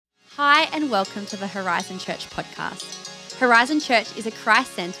and welcome to the Horizon Church podcast. Horizon Church is a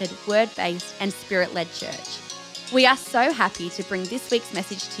Christ-centered, word-based and spirit-led church. We are so happy to bring this week's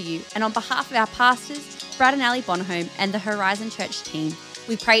message to you, and on behalf of our pastors, Brad and Ali Bonholm, and the Horizon Church team,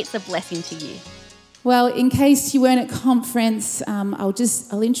 we pray it's a blessing to you. Well, in case you weren't at conference,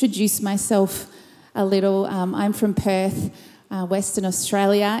 I'll introduce myself a little. I'm from Perth, Western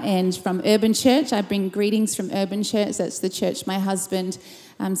Australia, and from Urban Church. I bring greetings from Urban Church. That's the church my husband,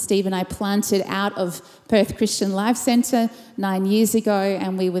 Steve, and I planted out of Perth Christian Life Centre 9 years ago,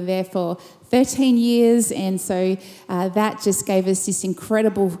 and we were there for 13 years, and so that just gave us this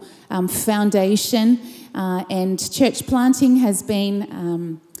incredible foundation, and church planting has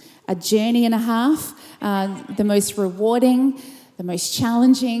been a journey and a half, the most rewarding, the most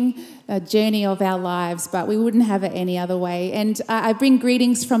challenging journey of our lives, but we wouldn't have it any other way. And I bring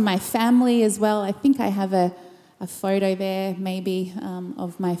greetings from my family as well. I think I have a photo there, maybe,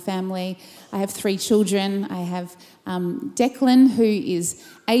 of my family. I have 3 children. I have Declan, who is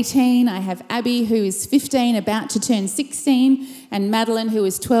 18. I have Abby, who is 15, about to turn 16, and Madeline, who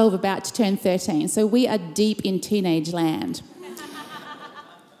is 12, about to turn 13. So we are deep in teenage land.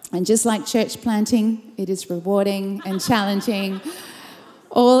 And just like church planting, it is rewarding and challenging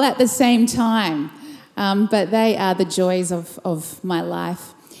all at the same time. But they are the joys of my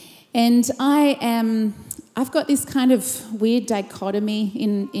life. And I've got this kind of weird dichotomy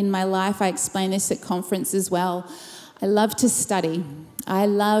in my life. I explain this at conference as well. I love to study. I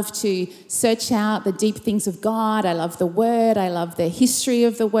love to search out the deep things of God. I love the Word. I love the history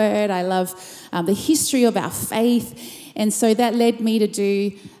of the Word. I love the history of our faith. And so that led me to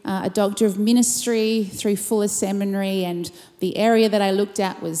do a Doctor of Ministry through Fuller Seminary, and the area that I looked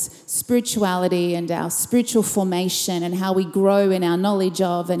at was spirituality and our spiritual formation and how we grow in our knowledge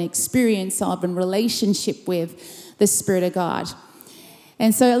of and experience of and relationship with the Spirit of God.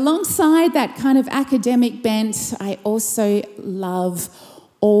 And so alongside that kind of academic bent, I also love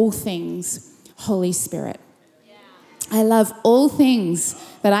all things Holy Spirit. I love all things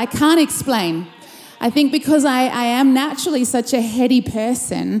that I can't explain. I think because I am naturally such a heady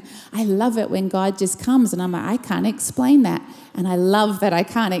person, I love it when God just comes and I'm like, I can't explain that. And I love that I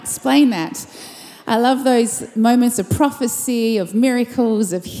can't explain that. I love those moments of prophecy, of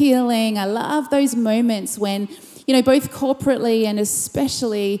miracles, of healing. I love those moments when, both corporately and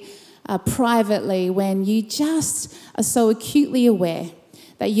especially privately, when you just are so acutely aware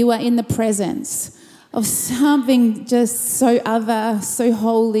that you are in the presence of something just so other, so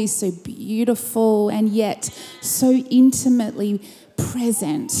holy, so beautiful, and yet so intimately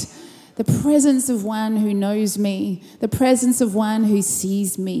present. The presence of one who knows me, the presence of one who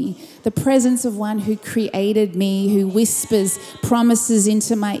sees me, the presence of one who created me, who whispers promises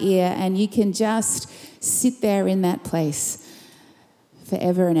into my ear, and you can just sit there in that place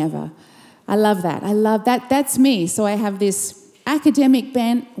forever and ever. I love that. I love that. That's me. So I have this academic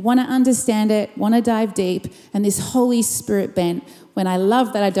bent, want to understand it, want to dive deep, and this Holy Spirit bent when I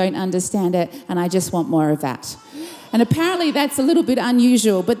love that I don't understand it and I just want more of that. And apparently that's a little bit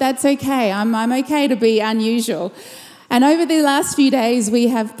unusual, but that's okay. I'm okay to be unusual. And over the last few days, we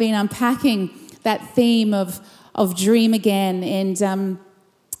have been unpacking that theme of dream again, and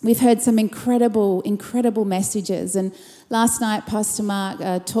we've heard some incredible messages. And last night, Pastor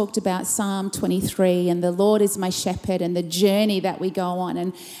Mark talked about Psalm 23 and the Lord is my shepherd and the journey that we go on.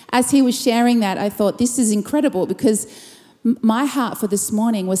 And as he was sharing that, I thought this is incredible, because my heart for this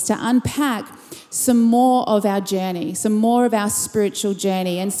morning was to unpack some more of our journey, some more of our spiritual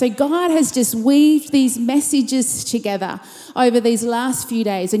journey. And so God has just weaved these messages together over these last few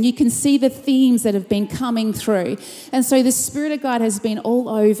days, and you can see the themes that have been coming through. And so the Spirit of God has been all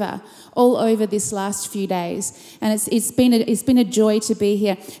over this last few days, and it's been a joy to be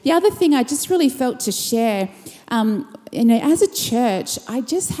here. The other thing I just really felt to share, as a church, I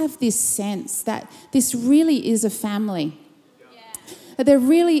just have this sense that this really is a family. That there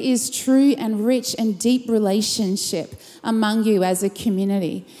really is true and rich and deep relationship among you as a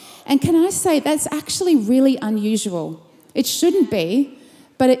community. And can I say that's actually really unusual? It shouldn't be,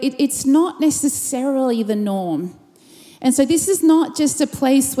 but it's not necessarily the norm. And so this is not just a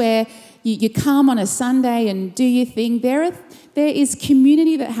place where you come on a Sunday and do your thing. There is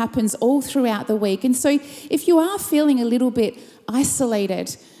community that happens all throughout the week. And so if you are feeling a little bit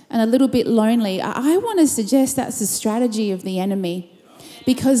isolated and a little bit lonely, I want to suggest that's a strategy of the enemy.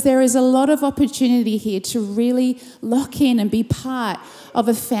 Because there is a lot of opportunity here to really lock in and be part of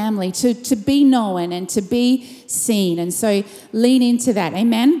a family, to be known and to be seen. And so lean into that.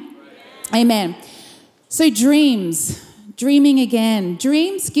 Amen? Amen. So dreaming again.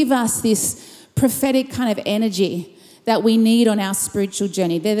 Dreams give us this prophetic kind of energy that we need on our spiritual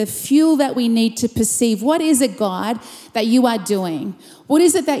journey. They're the fuel that we need to perceive. What is it, God, that you are doing? What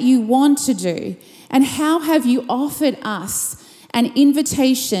is it that you want to do? And how have you offered us an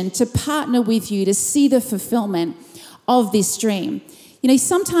invitation to partner with you to see the fulfillment of this dream? You know,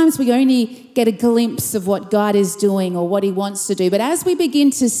 sometimes we only get a glimpse of what God is doing or what he wants to do. But as we begin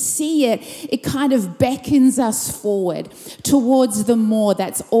to see it, it kind of beckons us forward towards the more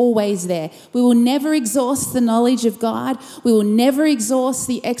that's always there. We will never exhaust the knowledge of God. We will never exhaust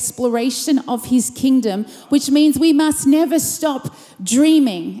the exploration of his kingdom, which means we must never stop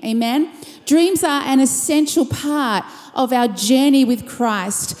dreaming. Amen? Dreams are an essential part of our journey with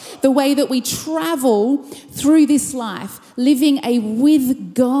Christ, the way that we travel through this life, living a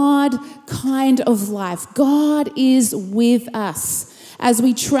with God kind of life. God is with us as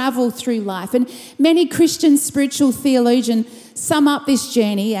we travel through life. And many Christian spiritual theologians sum up this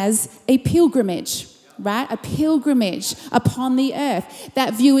journey as a pilgrimage. Right? A pilgrimage upon the earth.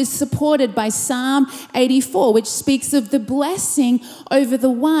 That view is supported by Psalm 84, which speaks of the blessing over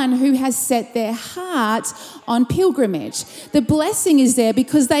the one who has set their heart on pilgrimage. The blessing is there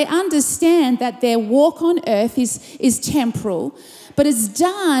because they understand that their walk on earth is temporal, but it's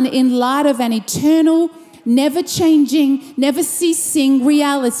done in light of an eternal, never changing, never ceasing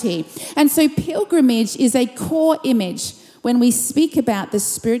reality. And so pilgrimage is a core image when we speak about the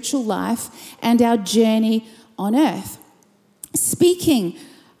spiritual life and our journey on earth. Speaking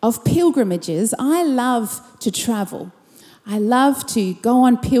of pilgrimages, I love to travel. I love to go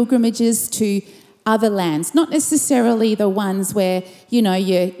on pilgrimages to other lands, not necessarily the ones where, you know,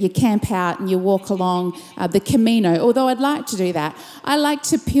 you camp out and you walk along the Camino, although I'd like to do that. I like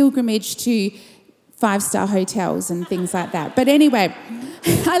to pilgrimage to 5-star hotels and things like that. But anyway,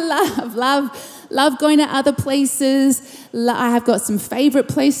 I love going to other places. I have got some favorite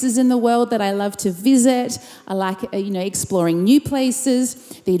places in the world that I love to visit. I like, exploring new places,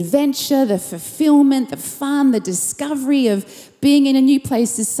 the adventure, the fulfillment, the fun, the discovery of being in a new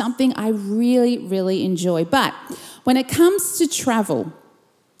place is something I really, really enjoy. But when it comes to travel,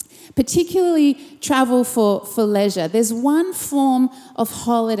 particularly travel for leisure, there's one form of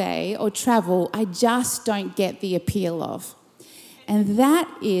holiday or travel I just don't get the appeal of. And that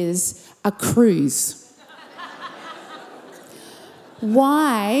is a cruise.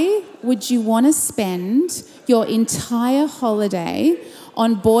 Why would you want to spend your entire holiday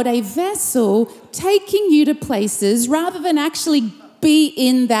on board a vessel taking you to places rather than actually be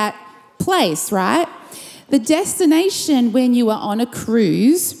in that place, right? The destination when you are on a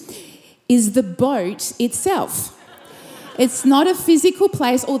cruise is the boat itself. It's not a physical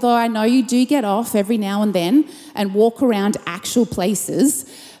place, although I know you do get off every now and then and walk around actual places.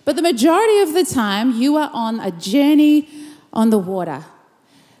 But the majority of the time, you are on a journey on the water.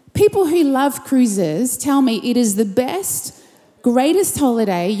 People who love cruises tell me it is the best, greatest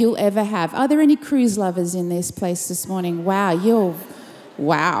holiday you'll ever have. Are there any cruise lovers in this place this morning? Wow.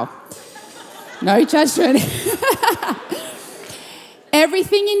 No judgment.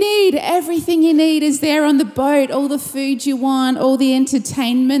 Everything you need is there on the boat. All the food you want, all the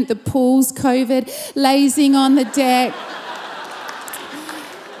entertainment, the pools, COVID, lazing on the deck,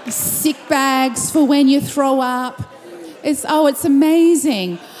 sick bags for when you throw up. It's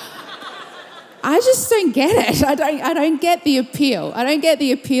amazing. I just don't get it. I don't get the appeal. I don't get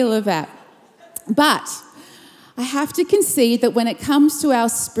the appeal of that. But I have to concede that when it comes to our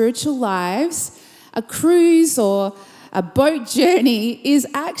spiritual lives, a cruise or a boat journey is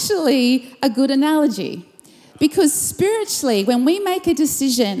actually a good analogy. Because spiritually, when we make a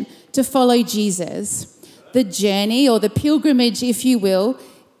decision to follow Jesus, the journey or the pilgrimage, if you will,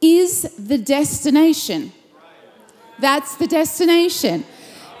 is the destination. That's the destination.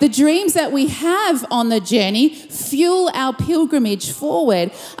 The dreams that we have on the journey fuel our pilgrimage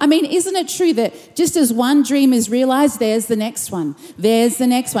forward. I mean, isn't it true that just as one dream is realized, there's the next one. There's the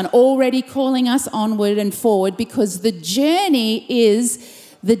next one, already calling us onward and forward because the journey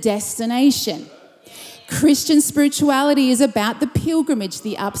is the destination. Christian spirituality is about the pilgrimage,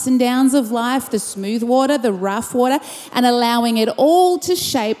 the ups and downs of life, the smooth water, the rough water, and allowing it all to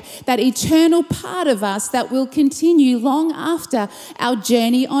shape that eternal part of us that will continue long after our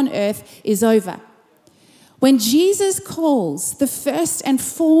journey on earth is over. When Jesus calls, the first and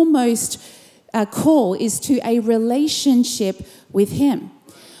foremost call is to a relationship with him.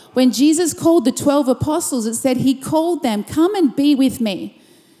 When Jesus called the 12 apostles, it said he called them, come and be with me.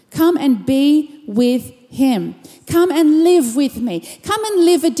 Come and be with him. Come and live with me. Come and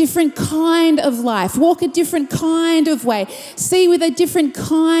live a different kind of life. Walk a different kind of way. See with a different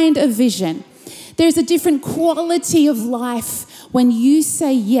kind of vision. There's a different quality of life when you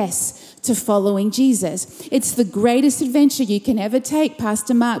say yes to following Jesus. It's the greatest adventure you can ever take.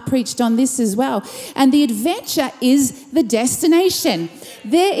 Pastor Mark preached on this as well. And the adventure is the destination.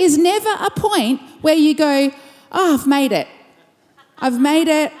 There is never a point where you go, oh, I've made it. I've made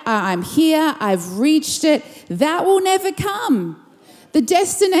it. I'm here. I've reached it. That will never come. The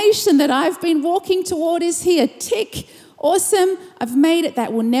destination that I've been walking toward is here. Tick. Awesome. I've made it.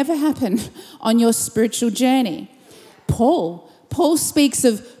 That will never happen on your spiritual journey. Paul speaks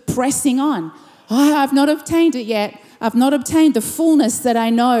of pressing on. Oh, I've not obtained it yet. I've not obtained the fullness that I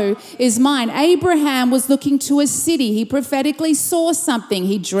know is mine. Abraham was looking to a city. He prophetically saw something.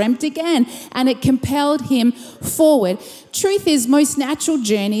 He dreamt again, and it compelled him forward. Truth is, most natural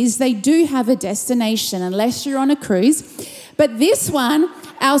journeys, they do have a destination, unless you're on a cruise. But this one,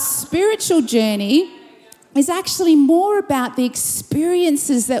 our spiritual journey, is actually more about the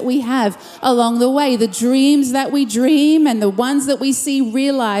experiences that we have along the way, the dreams that we dream and the ones that we see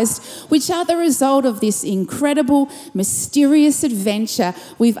realized, which are the result of this incredible, mysterious adventure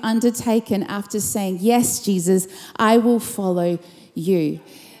we've undertaken after saying, yes, Jesus, I will follow you.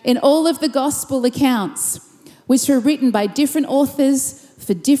 In all of the gospel accounts, which were written by different authors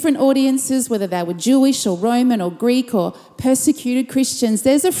for different audiences, whether they were Jewish or Roman or Greek or persecuted Christians,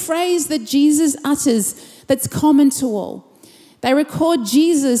 there's a phrase that Jesus utters that's common to all. They record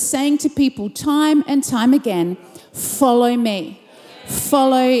Jesus saying to people time and time again, follow me,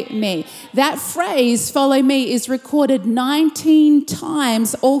 follow me. That phrase, follow me, is recorded 19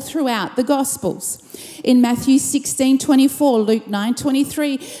 times all throughout the Gospels. In Matthew 16:24, Luke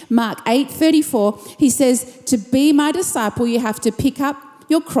 9:23, Mark 8:34, he says, to be my disciple, you have to pick up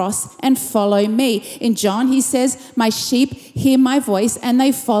your cross and follow me. In John, he says, my sheep hear my voice and they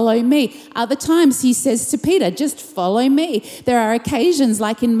follow me. Other times he says to Peter, just follow me. There are occasions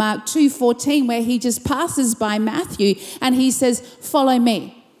like in Mark 2:14 where he just passes by Matthew and he says, follow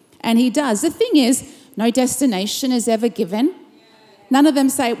me. And he does. The thing is, no destination is ever given. None of them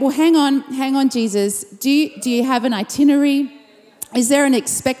say, well, hang on, Jesus. Do you have an itinerary? Is there an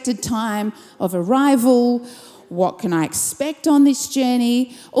expected time of arrival? What can I expect on this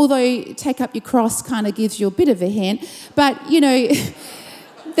journey? Although take up your cross kind of gives you a bit of a hint. But,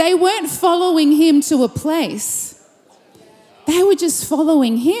 they weren't following him to a place. They were just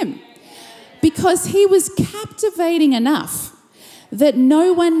following him because he was captivating enough that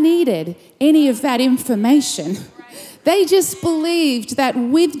no one needed any of that information. They just believed that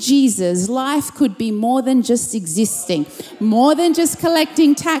with Jesus, life could be more than just existing, more than just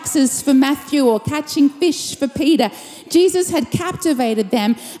collecting taxes for Matthew or catching fish for Peter. Jesus had captivated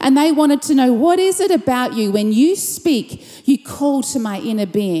them and they wanted to know, what is it about you? When you speak, you call to my inner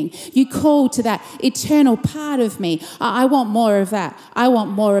being. You call to that eternal part of me. I want more of that. I want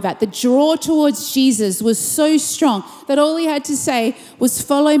more of that. The draw towards Jesus was so strong that all he had to say was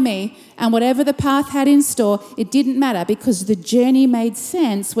follow me. And whatever the path had in store, it didn't matter because the journey made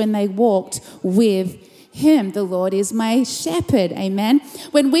sense when they walked with him. The Lord is my shepherd. Amen.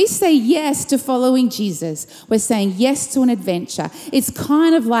 When we say yes to following Jesus, we're saying yes to an adventure. It's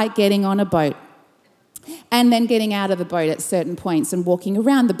kind of like getting on a boat and then getting out of the boat at certain points and walking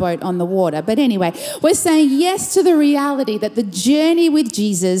around the boat on the water. But anyway, we're saying yes to the reality that the journey with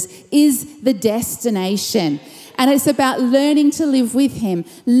Jesus is the destination. And it's about learning to live with him,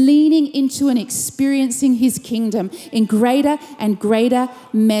 leaning into and experiencing his kingdom in greater and greater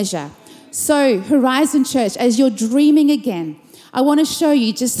measure. So, Horizon Church, as you're dreaming again, I want to show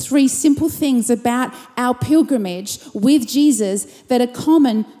you just 3 simple things about our pilgrimage with Jesus that are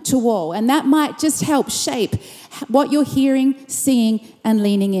common to all. And that might just help shape what you're hearing, seeing, and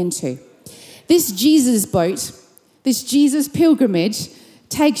leaning into. This Jesus boat, this Jesus pilgrimage,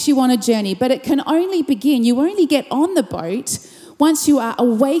 takes you on a journey, but it can only begin. You only get on the boat once you are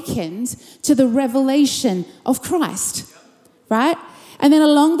awakened to the revelation of Christ, right? And then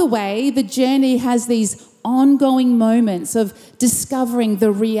along the way, the journey has these ongoing moments of discovering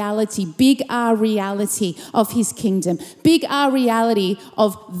the reality, big R reality of his kingdom, big R reality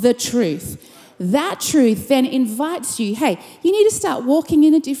of the truth. That truth then invites you, hey, you need to start walking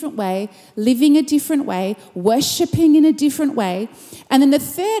in a different way, living a different way, worshiping in a different way. And then the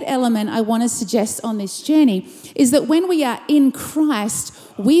third element I want to suggest on this journey is that when we are in Christ,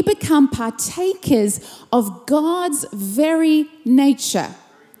 we become partakers of God's very nature.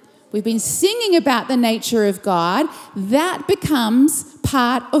 We've been singing about the nature of God. That becomes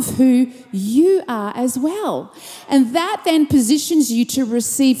part of who you are as well. And that then positions you to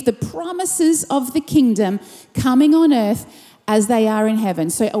receive the promises of the kingdom coming on earth as they are in heaven.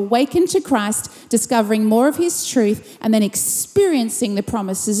 So awaken to Christ, discovering more of his truth, and then experiencing the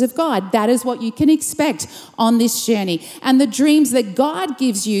promises of God. That is what you can expect on this journey. And the dreams that God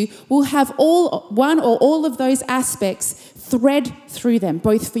gives you will have one or all of those aspects thread through them,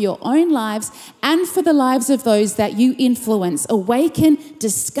 both for your own lives and for the lives of those that you influence. Awaken,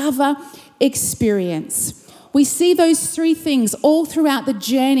 discover, experience. We see those three things all throughout the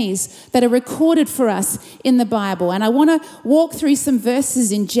journeys that are recorded for us in the Bible. And I want to walk through some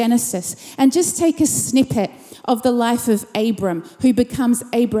verses in Genesis and just take a snippet of the life of Abram, who becomes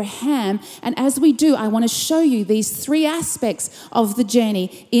Abraham. And as we do, I want to show you these three aspects of the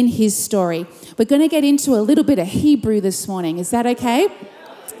journey in his story. We're going to get into a little bit of Hebrew this morning. Is that okay?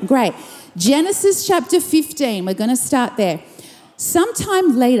 Great. Genesis chapter 15. We're going to start there.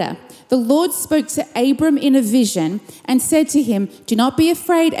 Sometime later, the Lord spoke to Abram in a vision and said to him, "Do not be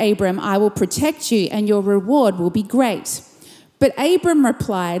afraid, Abram. I will protect you and your reward will be great." But Abram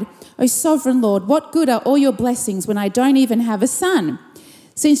replied, "O sovereign Lord, what good are all your blessings when I don't even have a son?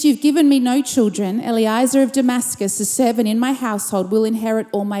 Since you've given me no children, Eliezer of Damascus, a servant in my household, will inherit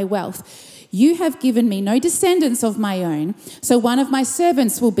all my wealth. You have given me no descendants of my own, so one of my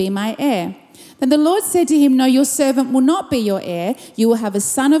servants will be my heir." Then the Lord said to him, "No, your servant will not be your heir. You will have a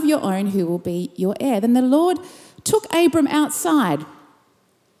son of your own who will be your heir." Then the Lord took Abram outside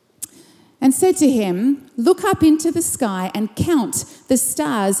and said to him, "Look up into the sky and count the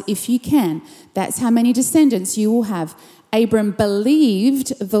stars if you can. That's how many descendants you will have." Abram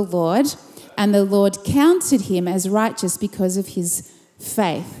believed the Lord, and the Lord counted him as righteous because of his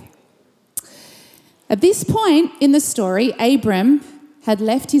faith. At this point in the story, Abram had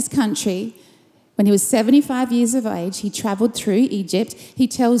left his country. When he was 75 years of age, he travelled through Egypt. He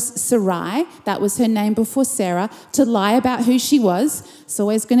tells Sarai, that was her name before Sarah, to lie about who she was. It's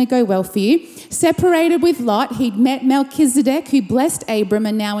always going to go well for you. Separated with Lot, he'd met Melchizedek, who blessed Abram,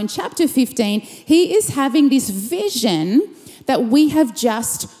 and now in chapter 15, he is having this vision that we have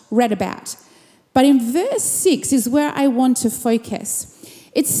just read about. But in verse 6 is where I want to focus.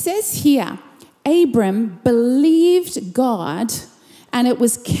 It says here, Abram believed God, and it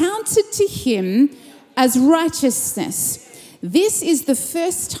was counted to him as righteousness. This is the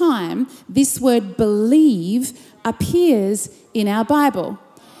first time this word believe appears in our Bible.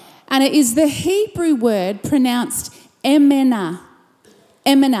 And it is the Hebrew word pronounced emenah.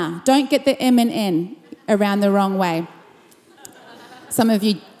 Emenah. Don't get the M and N around the wrong way. Some of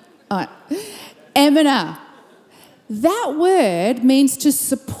you, emenah. That word means to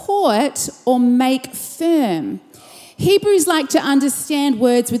support or make firm. Hebrews like to understand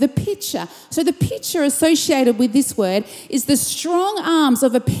words with a picture. So the picture associated with this word is the strong arms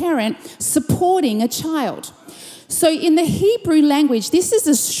of a parent supporting a child. So in the Hebrew language, this is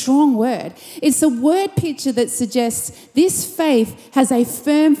a strong word. It's a word picture that suggests this faith has a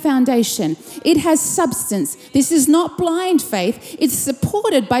firm foundation. It has substance. This is not blind faith. It's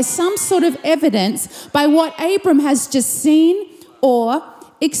supported by some sort of evidence by what Abram has just seen or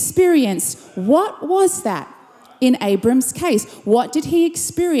experienced. What was that? In Abram's case, what did he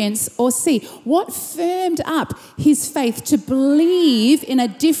experience or see? What firmed up his faith to believe in a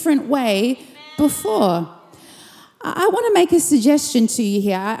different way before? I want to make a suggestion to you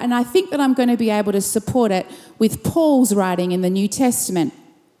here, and I think that I'm going to be able to support it with Paul's writing in the New Testament.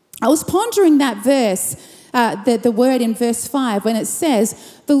 I was pondering that verse, the word in verse 5, when it says,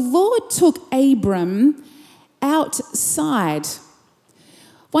 "The Lord took Abram outside."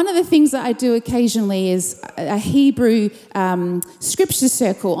 One of the things that I do occasionally is a Hebrew scripture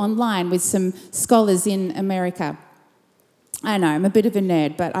circle online with some scholars in America. I know, I'm a bit of a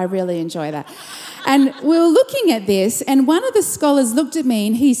nerd, but I really enjoy that. And we were looking at this, and one of the scholars looked at me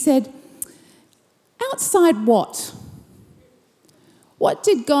and he said, "Outside what? What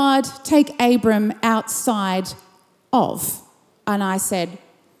did God take Abram outside of?" And I said,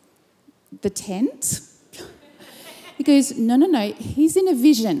 "The tent?" He goes, no, he's in a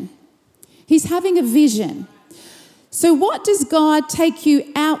vision. He's having a vision. So what does God take you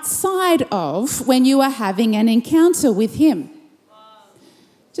outside of when you are having an encounter with him?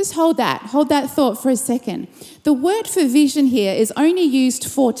 Just hold that thought for a second. The word for vision here is only used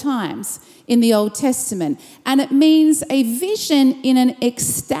 4 times in the Old Testament, and it means a vision in an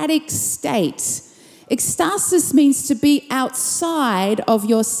ecstatic state. Ecstasis means to be outside of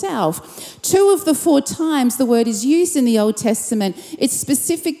yourself. 2 of the 4 times the word is used in the Old Testament, it's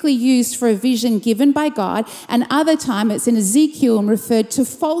specifically used for a vision given by God, and other time it's in Ezekiel and referred to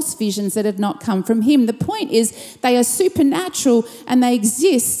false visions that have not come from him. The point is they are supernatural and they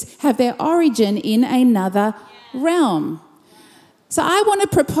exist, have their origin in another realm. So I want to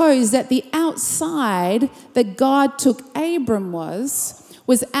propose that the outside that God took Abram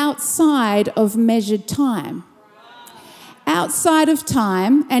was outside of measured time. Outside of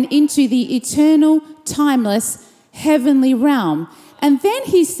time and into the eternal, timeless, heavenly realm. And then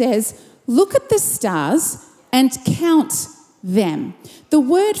he says, look at the stars and count them. The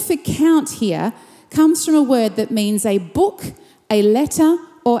word for count here comes from a word that means a book, a letter,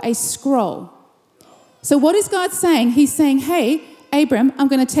 or a scroll. So what is God saying? He's saying, hey, Abram, I'm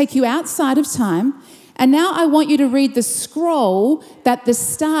going to take you outside of time, and now I want you to read the scroll that the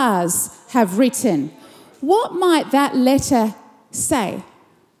stars have written. What might that letter say?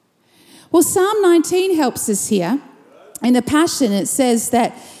 Well, Psalm 19 helps us here. In the Passion, it says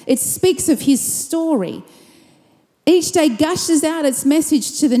that it speaks of his story. Each day gushes out its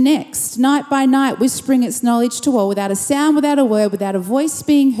message to the next, night by night, whispering its knowledge to all, without a sound, without a word, without a voice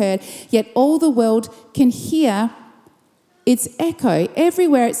being heard, yet all the world can hear its echo.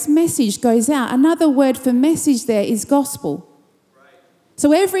 Everywhere its message goes out. Another word for message there is gospel.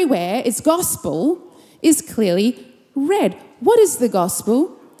 So everywhere its gospel is clearly read. What is the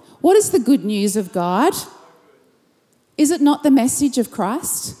gospel? What is the good news of God? Is it not the message of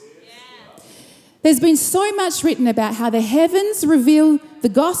Christ? There's been so much written about how the heavens reveal the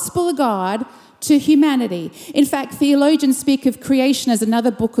gospel of God to humanity. In fact, theologians speak of creation as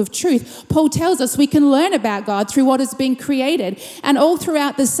another book of truth. Paul tells us we can learn about God through what has been created. And all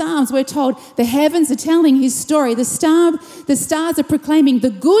throughout the Psalms, we're told the heavens are telling his story. The stars are proclaiming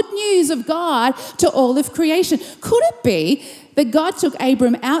the good news of God to all of creation. Could it be that God took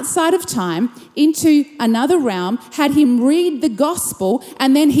Abram outside of time into another realm, had him read the gospel,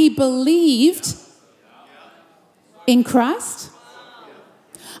 and then he believed in Christ?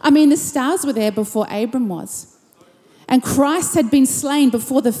 I mean, the stars were there before Abram was. And Christ had been slain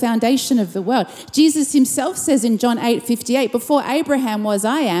before the foundation of the world. Jesus himself says in John 8:58, before Abraham was,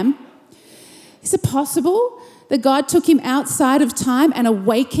 I am. Is it possible that God took him outside of time and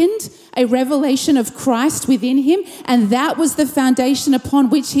awakened a revelation of Christ within him, and that was the foundation upon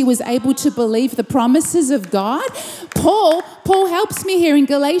which he was able to believe the promises of God? Paul helps me here in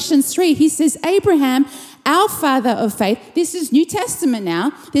Galatians 3. He says, Abraham, our father of faith, this is New Testament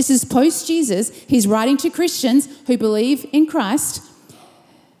now, this is post-Jesus, he's writing to Christians who believe in Christ,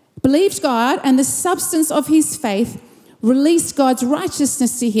 believed God, and the substance of his faith released God's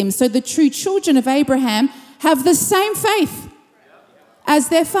righteousness to him. So the true children of Abraham have the same faith as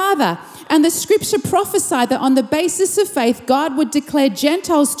their father. And the scripture prophesied that on the basis of faith, God would declare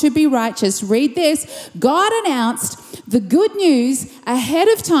Gentiles to be righteous. Read this. God announced the good news ahead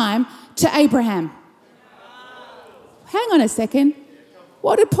of time to Abraham. Hang on a second.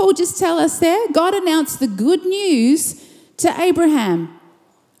 What did Paul just tell us there? God announced the good news to Abraham.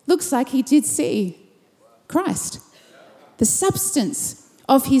 Looks like he did see Christ. The substance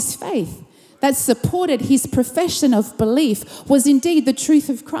of his faith that supported his profession of belief was indeed the truth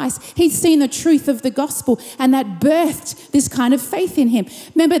of Christ. He'd seen the truth of the gospel, and that birthed this kind of faith in him.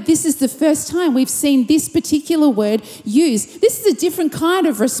 Remember, this is the first time we've seen this particular word used. This is a different kind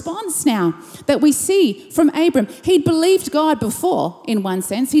of response now that we see from Abram. He'd believed God before, in one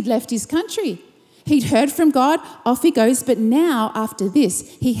sense. He'd left his country. He'd heard from God, off he goes. But now, after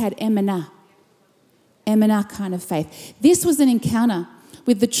this, he had emunah kind of faith. This was an encounter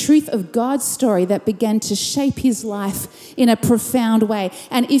with the truth of God's story that began to shape his life in a profound way.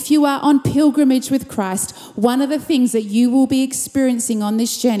 And if you are on pilgrimage with Christ, one of the things that you will be experiencing on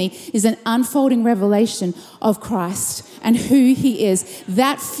this journey is an unfolding revelation of Christ and who he is.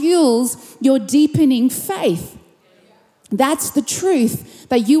 That fuels your deepening faith. That's the truth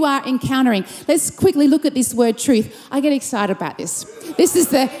that you are encountering. Let's quickly look at this word truth. I get excited about this. This is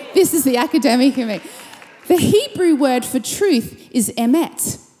the academic in me. The Hebrew word for truth is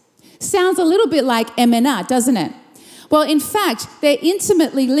emet. Sounds a little bit like emunah, doesn't it? Well, in fact, they're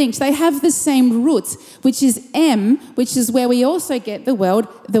intimately linked. They have the same roots, which is which is where we also get the word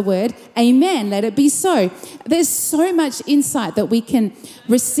amen, let it be so. There's so much insight that we can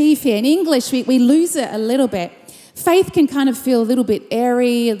receive here. In English, we lose it a little bit. Faith can kind of feel a little bit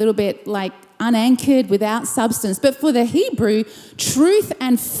airy, a little bit like unanchored, without substance. But for the Hebrew, truth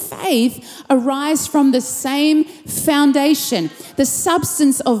and faith arise from the same foundation. The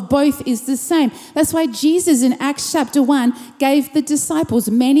substance of both is the same. That's why Jesus in Acts chapter 1 gave the disciples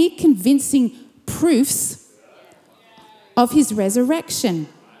many convincing proofs of his resurrection.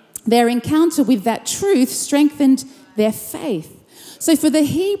 Their encounter with that truth strengthened their faith. So for the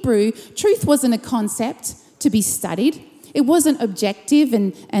Hebrew, truth wasn't a concept to be studied. It wasn't objective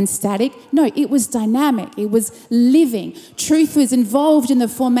and static. No, it was dynamic. It was living. Truth was involved in the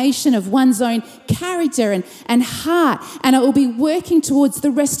formation of one's own character and heart, and it will be working towards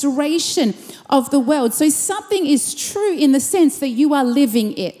the restoration of the world. So something is true in the sense that you are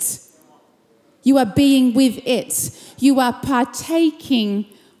living it. You are being with it. You are partaking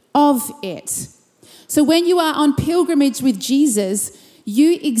of it. So when you are on pilgrimage with Jesus,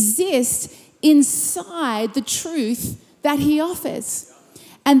 you exist inside the truth that he offers.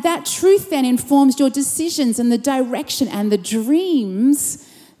 And that truth then informs your decisions and the direction and the dreams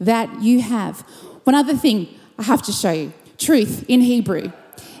that you have. One other thing I have to show you. Truth in Hebrew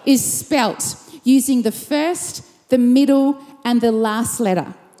is spelt using the first, the middle, and the last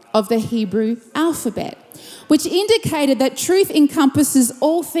letter of the Hebrew alphabet, which indicated that truth encompasses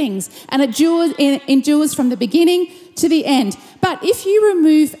all things and it endures from the beginning to the end. But if you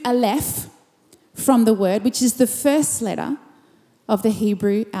remove aleph from the word, which is the first letter of the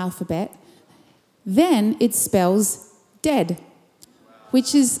Hebrew alphabet, then it spells dead,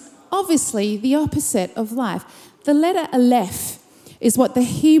 which is obviously the opposite of life. The letter aleph is what the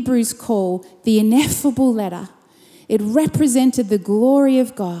Hebrews call the ineffable letter. It represented the glory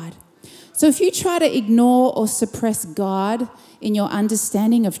of God. So if you try to ignore or suppress God in your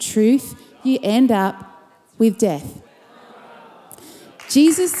understanding of truth, you end up with death.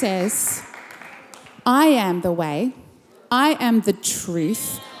 Jesus says, I am the way, I am the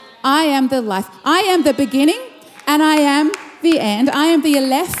truth, I am the life, I am the beginning, and I am the end. I am the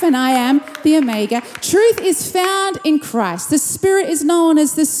Aleph and I am the Omega. Truth is found in Christ. The Spirit is known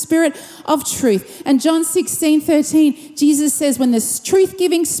as the Spirit of truth. And John 16:13, Jesus says, when this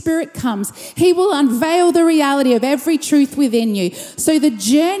truth-giving Spirit comes, he will unveil the reality of every truth within you. So the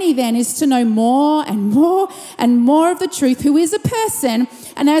journey then is to know more and more and more of the truth, who is a person.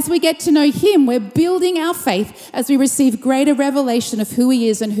 And as we get to know him, we're building our faith as we receive greater revelation of who he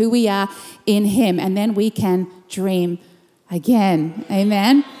is and who we are in him. And then we can dream again.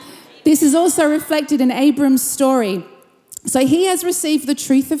 Amen. This is also reflected in Abram's story. So he has received the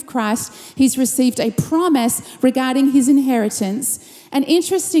truth of Christ. He's received a promise regarding his inheritance. And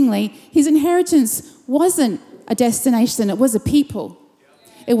interestingly, his inheritance wasn't a destination, it was a people.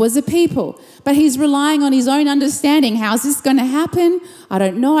 It was a people. But he's relying on his own understanding. How's this going to happen? I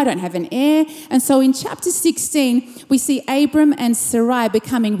don't know. I don't have an heir. And so in chapter 16, we see Abram and Sarai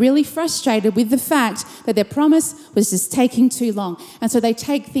becoming really frustrated with the fact that their promise was just taking too long. And so they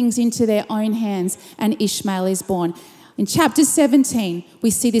take things into their own hands and Ishmael is born. In chapter 17,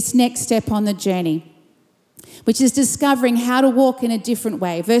 we see this next step on the journey, which is discovering how to walk in a different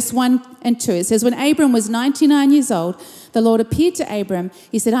way. Verse 1 and 2, it says, when Abram was 99 years old, the Lord appeared to Abram.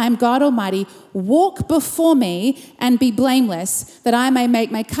 He said, I am God Almighty. Walk before me and be blameless, that I may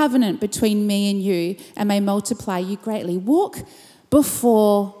make my covenant between me and you and may multiply you greatly. Walk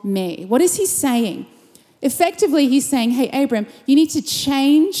before me. What is he saying? Effectively, he's saying, hey, Abram, you need to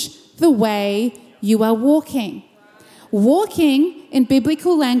change the way you are walking. Walking in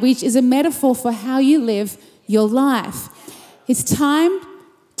biblical language is a metaphor for how you live your life. It's time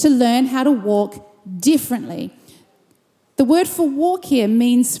to learn how to walk differently. The word for walk here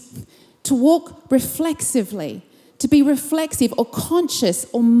means to walk reflexively, to be reflexive or conscious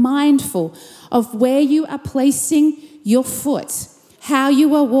or mindful of where you are placing your foot, how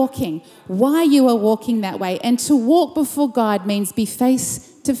you are walking, why you are walking that way. And to walk before God means be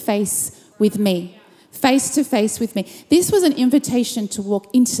face to face with me. Face to face with me. This was an invitation to walk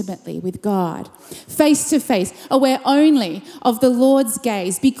intimately with God. Face to face, aware only of the Lord's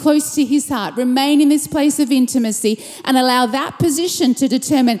gaze. Be close to his heart. Remain in this place of intimacy and allow that position to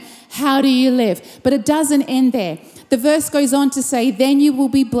determine how do you live. But it doesn't end there. The verse goes on to say, then you will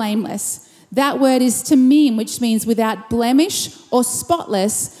be blameless. That word is tamim, which means without blemish or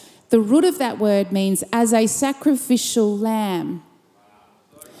spotless. The root of that word means as a sacrificial lamb.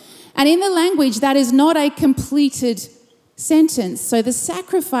 And in the language, that is not a completed sentence. So the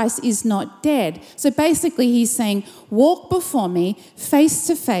sacrifice is not dead. So basically he's saying, walk before me face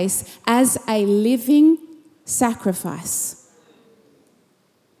to face as a living sacrifice.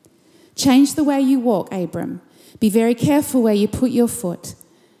 Change the way you walk, Abram. Be very careful where you put your foot.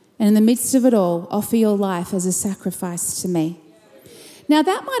 And in the midst of it all, offer your life as a sacrifice to me. Now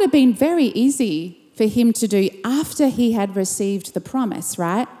that might have been very easy for him to do after he had received the promise,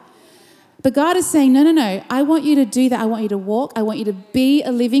 right? But God is saying, no, I want you to do that. I want you to walk. I want you to be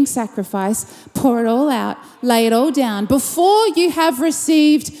a living sacrifice, pour it all out, lay it all down before you have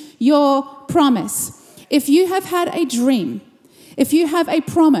received your promise. If you have had a dream, if you have a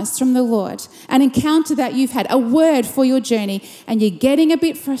promise from the Lord, an encounter that you've had, a word for your journey, and you're getting a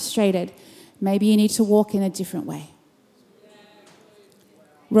bit frustrated, maybe you need to walk in a different way.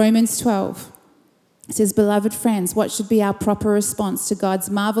 Romans 12. It says, beloved friends, what should be our proper response to God's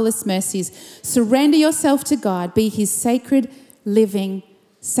marvelous mercies? Surrender yourself to God. Be his sacred, living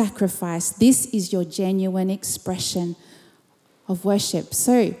sacrifice. This is your genuine expression of worship.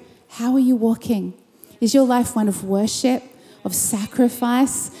 So, how are you walking? Is your life one of worship, of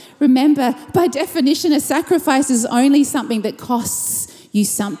sacrifice? Remember, by definition, a sacrifice is only something that costs you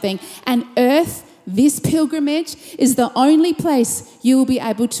something. And earth, this pilgrimage, is the only place you will be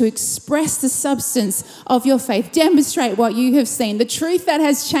able to express the substance of your faith, demonstrate what you have seen, the truth that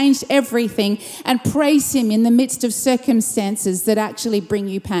has changed everything, and praise him in the midst of circumstances that actually bring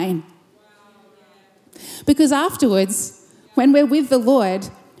you pain. Because afterwards, when we're with the Lord,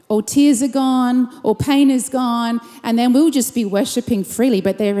 all tears are gone, all pain is gone, and then we'll just be worshipping freely.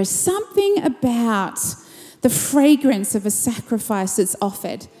 But there is something about the fragrance of a sacrifice that's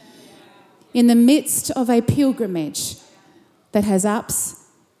offered in the midst of a pilgrimage that has ups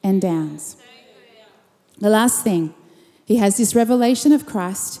and downs. The last thing, he has this revelation of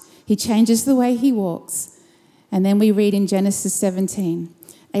Christ. He changes the way he walks. And then we read in Genesis 17,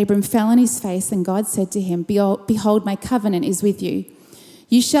 Abram fell on his face and God said to him, behold, my covenant is with you.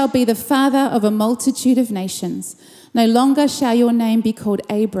 You shall be the father of a multitude of nations. No longer shall your name be called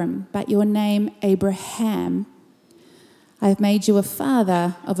Abram, but your name Abraham. I have made you a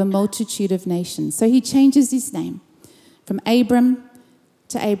father of a multitude of nations. So he changes his name from Abram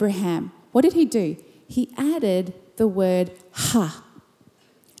to Abraham. What did he do? He added the word ha,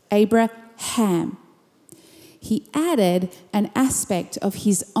 Abraham. He added an aspect of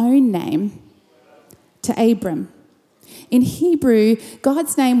his own name to Abram. In Hebrew,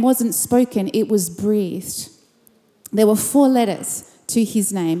 God's name wasn't spoken, it was breathed. There were 4 letters to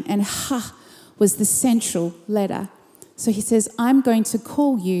his name, and ha was the central letter. So he says, I'm going to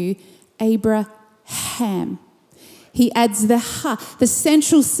call you Abraham. He adds the ha, the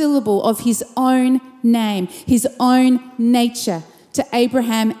central syllable of his own name, his own nature, to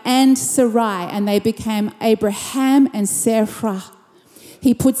Abraham and Sarai, and they became Abraham and Sarah.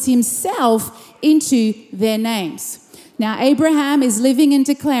 He puts himself into their names. Now, Abraham is living and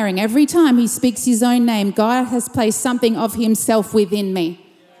declaring every time he speaks his own name, God has placed something of himself within me.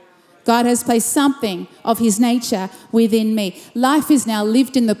 God has placed something of his nature within me. Life is now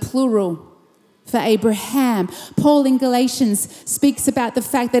lived in the plural for Abraham. Paul in Galatians speaks about the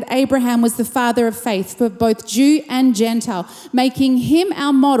fact that Abraham was the father of faith for both Jew and Gentile, making him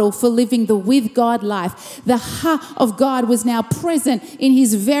our model for living the with God life. The ha of God was now present in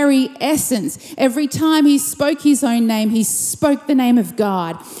his very essence. Every time he spoke his own name, he spoke the name of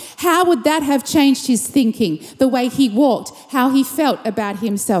God. How would that have changed his thinking, the way he walked, how he felt about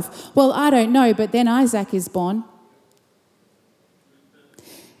himself? Well, I don't know, but then Isaac is born.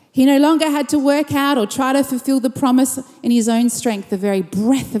 He no longer had to work out or try to fulfill the promise in his own strength. The very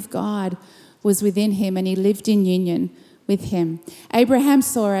breath of God was within him and he lived in union with him. Abraham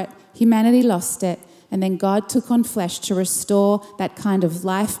saw it, humanity lost it, and then God took on flesh to restore that kind of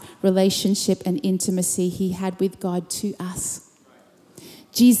life, relationship, and intimacy he had with God to us.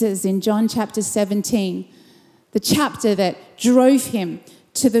 Jesus in John chapter 17, the chapter that drove him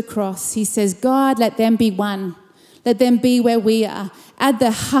to the cross, he says, God, let them be one. Let them be where we are. Add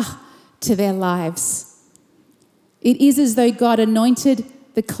the ha to their lives. It is as though God anointed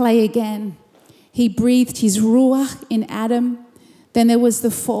the clay again. He breathed his ruach in Adam. Then there was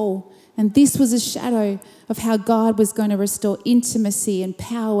the fall. And this was a shadow of how God was going to restore intimacy and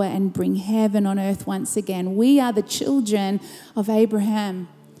power and bring heaven on earth once again. We are the children of Abraham.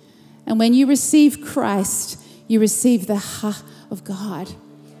 And when you receive Christ, you receive the ha of God.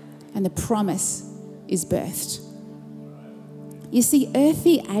 And the promise is birthed. You see,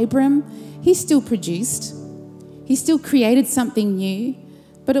 earthy Abram, he still produced. He still created something new,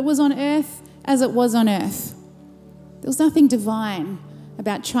 but it was on earth as it was on earth. There was nothing divine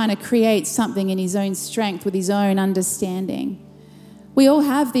about trying to create something in his own strength with his own understanding. We all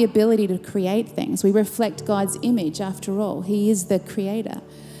have the ability to create things. We reflect God's image after all. He is the creator.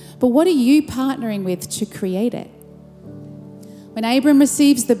 But what are you partnering with to create it? When Abram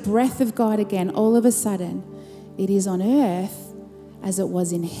receives the breath of God again, all of a sudden, it is on earth as it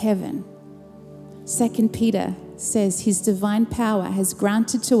was in heaven. 2 Peter says his divine power has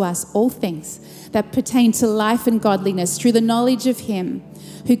granted to us all things that pertain to life and godliness through the knowledge of him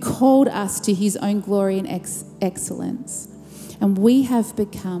who called us to his own glory and excellence. And we have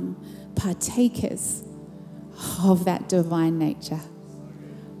become partakers of that divine nature,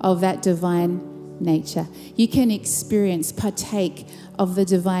 You can experience, partake of the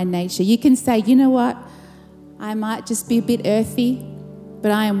divine nature. You can say, you know what? I might just be a bit earthy,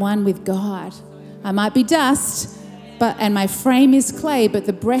 but I am one with God. I might be dust, and my frame is clay, but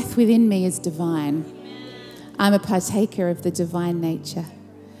the breath within me is divine. I'm a partaker of the divine nature.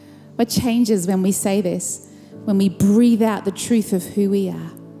 What changes when we say this? When we breathe out the truth of who we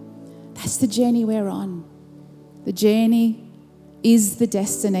are. That's the journey we're on. The journey is the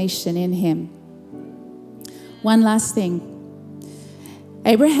destination in Him. One last thing.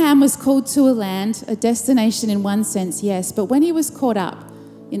 Abraham was called to a land, a destination in one sense, yes, but when he was caught up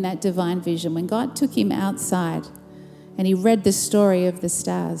in that divine vision, when God took him outside and he read the story of the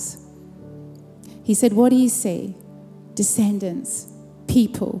stars, he said, what do you see? Descendants,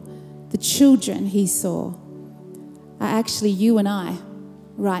 people, the children he saw are actually you and I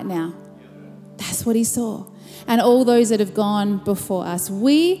right now. That's what he saw. And all those that have gone before us.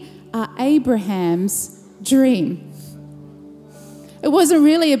 We are Abraham's dream. It wasn't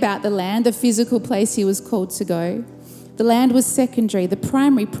really about the land, the physical place he was called to go. The land was secondary. The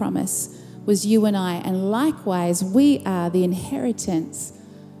primary promise was you and I. And likewise, we are the inheritance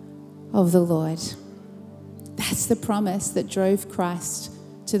of the Lord. That's the promise that drove Christ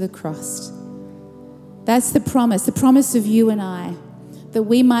to the cross. That's the promise of you and I, that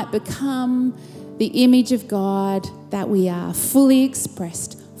we might become the image of God that we are, fully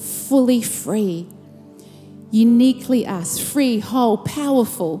expressed, fully free, uniquely us, free, whole,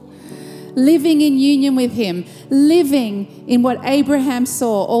 powerful, living in union with Him, living in what Abraham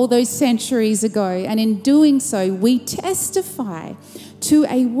saw all those centuries ago. And in doing so, we testify to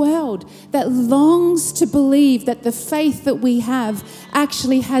a world that longs to believe that the faith that we have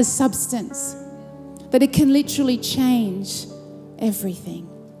actually has substance, that it can literally change everything.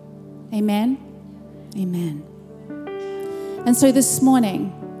 Amen? Amen. And so this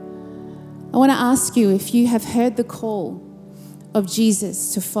morning, I want to ask you if you have heard the call of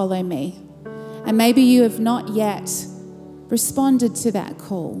Jesus to follow me, and maybe you have not yet responded to that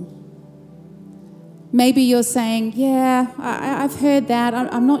call. Maybe you're saying, yeah, I've heard that.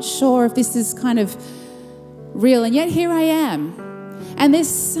 I'm not sure if this is kind of real, and yet here I am. And there's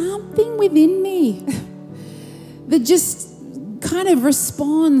something within me that just kind of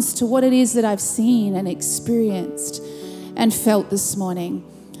responds to what it is that I've seen and experienced and felt this morning.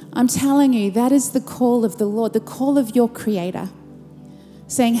 I'm telling you, that is the call of the Lord, the call of your Creator,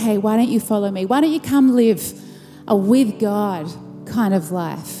 saying, hey, why don't you follow me? Why don't you come live a with God kind of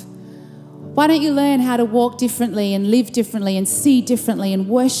life? Why don't you learn how to walk differently and live differently and see differently and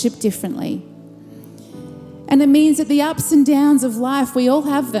worship differently? And it means that the ups and downs of life, we all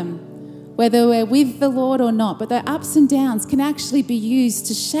have them, whether we're with the Lord or not, but the ups and downs can actually be used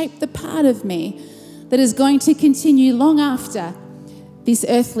to shape the part of me that is going to continue long after this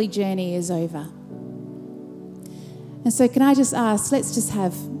earthly journey is over. And so can I just ask, let's just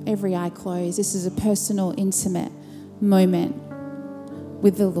have every eye closed. This is a personal, intimate moment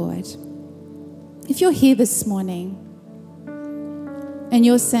with the Lord. If you're here this morning and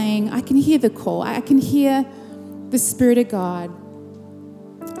you're saying, I can hear the call, I can hear the Spirit of God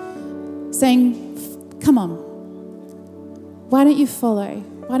saying, come on, why don't you follow?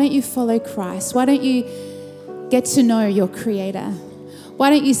 Why don't you follow Christ? Why don't you get to know your Creator? Why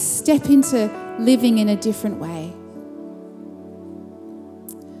don't you step into living in a different way?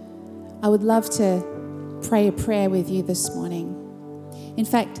 I would love to pray a prayer with you this morning. In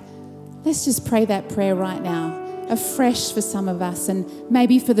fact, let's just pray that prayer right now, afresh for some of us and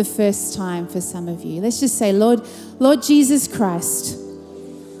maybe for the first time for some of you. Let's just say, Lord Jesus Christ,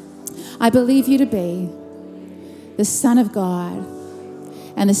 I believe you to be the Son of God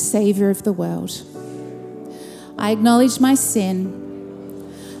and the Savior of the world. I acknowledge my sin.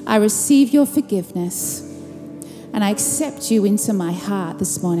 I receive your forgiveness and I accept you into my heart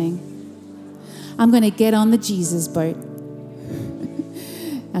this morning. I'm going to get on the Jesus boat.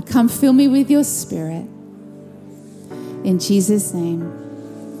 Now come fill me with your Spirit. In Jesus' name,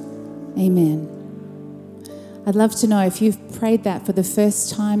 amen. I'd love to know if you've prayed that for the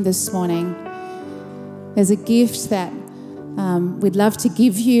first time this morning. There's a gift that we'd love to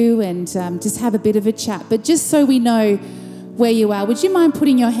give you and just have a bit of a chat. But just so we know where you are, would you mind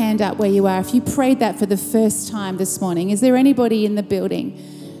putting your hand up where you are if you prayed that for the first time this morning? Is there anybody in the building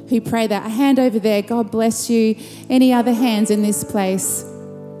who prayed that? A hand over there. God bless you. Any other hands in this place?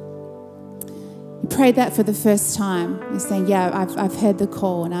 You prayed that for the first time. You're saying, yeah, I've heard the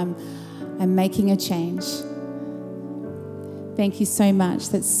call and I'm making a change. Thank you so much.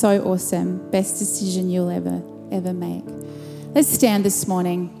 That's so awesome. Best decision you'll ever make. Let's stand this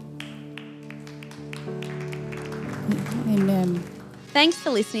morning. Amen. Thanks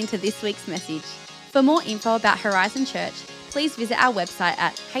for listening to this week's message. For more info about Horizon Church, please visit our website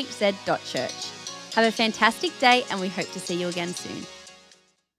at hz.church. Have a fantastic day and we hope to see you again soon.